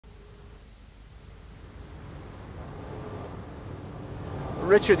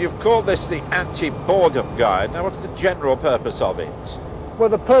Richard, you've called this the anti-boredom guide. Now, what's the general purpose of it? Well,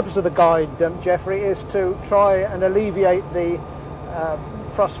 the purpose of the guide, Geoffrey, is to try and alleviate the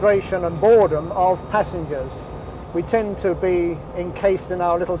frustration and boredom of passengers. We tend to be encased in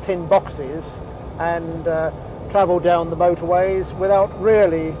our little tin boxes and travel down the motorways without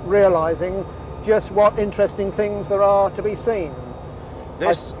really realising just what interesting things there are to be seen.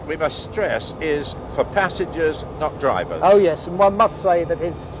 This, we must stress, is for passengers, not drivers. Oh yes, and one must say that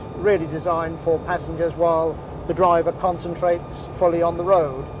it's really designed for passengers while the driver concentrates fully on the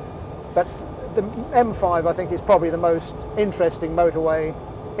road. But the M5, I think, is probably the most interesting motorway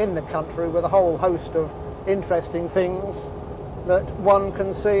in the country, with a whole host of interesting things that one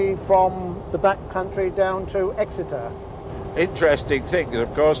can see from the back country down to Exeter. Interesting thing,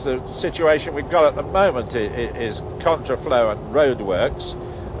 of course, the situation we've got at the moment is contraflow and roadworks,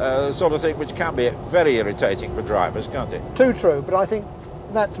 the sort of thing which can be very irritating for drivers, can't it? Too true, but I think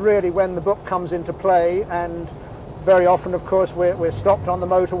that's really when the book comes into play, and very often, of course, we're stopped on the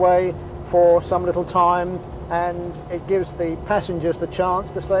motorway for some little time, and it gives the passengers the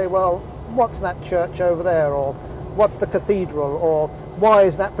chance to say, well, what's that church over there, or what's the cathedral, or why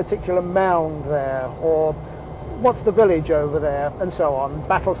is that particular mound there, or what's the village over there, and so on.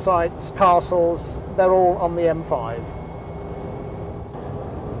 Battle sites, castles, they're all on the M5.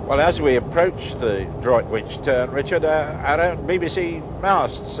 Well, as we approach the Droitwich turn, Richard, our own BBC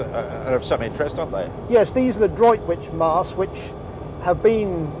masts are of some interest, aren't they? Yes, these are the Droitwich masts, which have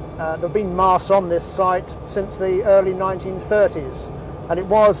been, there have been masts on this site since the early 1930s. And it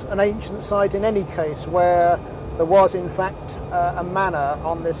was an ancient site in any case, where there was in fact a manor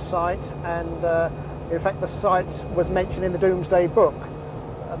on this site, and in fact the site was mentioned in the Domesday Book.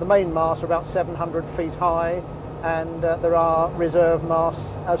 The main masts are about 700 feet high, and there are reserve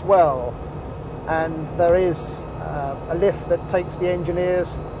masts as well. And there is a lift that takes the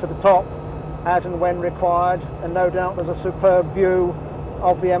engineers to the top as and when required, and no doubt there's a superb view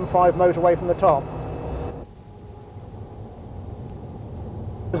of the M5 motorway from the top.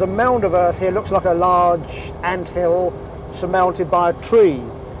 There's a mound of earth here, looks like a large anthill surmounted by a tree,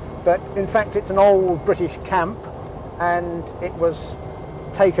 but in fact it's an old British camp, and it was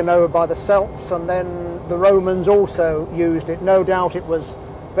taken over by the Celts, and then the Romans also used it. No doubt it was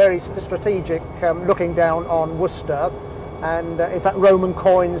very strategic, looking down on Worcester, and in fact Roman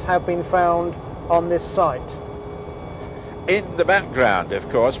coins have been found on this site. In the background, of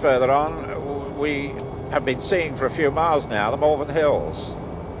course, further on, we have been seeing for a few miles now the Malvern Hills.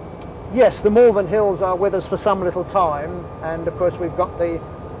 Yes, the Malvern Hills are with us for some little time, and of course we've got the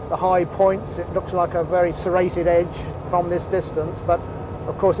high points. It looks like a very serrated edge from this distance, but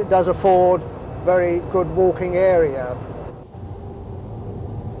of course it does afford very good walking area.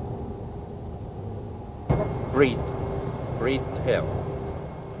 Breeden Hill.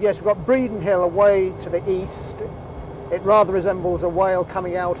 Yes, we've got Breeden Hill away to the east. It rather resembles a whale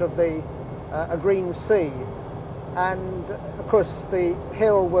coming out of a green sea. And of course the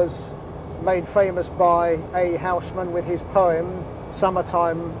hill was made famous by A. Houseman with his poem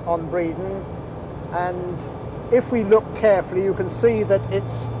Summertime on Breeden. And if we look carefully, you can see that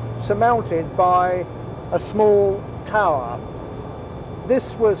it's surmounted by a small tower.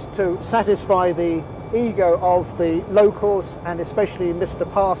 This was to satisfy the ego of the locals, and especially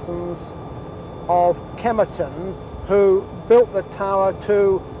Mr. Parsons of Kemerton, who built the tower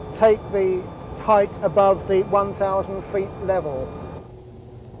to take the height above the 1,000 feet level.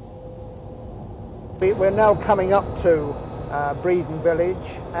 We're now coming up to Breeden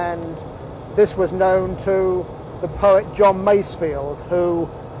village, and this was known to the poet John Masefield, who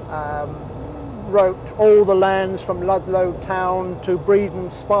wrote all the lands from Ludlow town to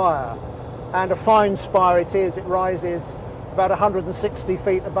Breeden spire. And a fine spire it is. It rises about 160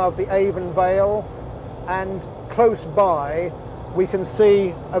 feet above the Avon Vale, and close by we can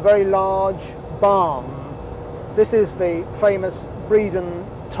see a very large barn. This is the famous Breeden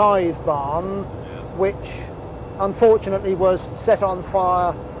tithe barn, which unfortunately was set on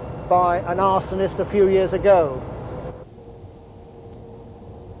fire by an arsonist a few years ago.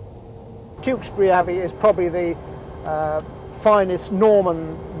 Tewkesbury Abbey is probably the finest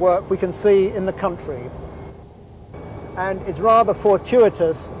Norman work we can see in the country, and it's rather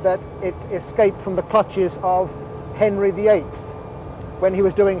fortuitous that it escaped from the clutches of Henry VIII when he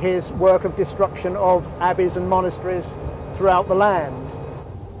was doing his work of destruction of abbeys and monasteries throughout the land.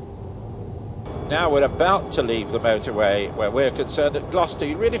 Now we're about to leave the motorway where we're concerned at Gloucester.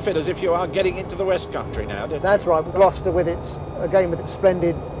 You really feel as if you are getting into the West Country now, don't you? That's right, Gloucester with its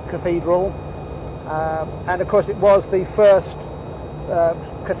splendid cathedral. And of course it was the first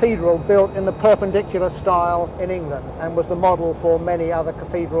cathedral built in the perpendicular style in England and was the model for many other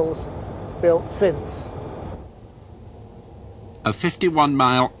cathedrals built since. A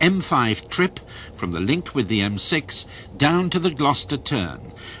 51-mile M5 trip from the link with the M6 down to the Gloucester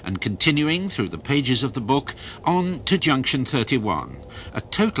turn and continuing through the pages of the book on to junction 31, a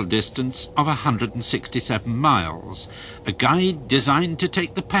total distance of 167 miles, a guide designed to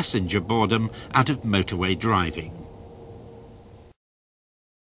take the passenger boredom out of motorway driving.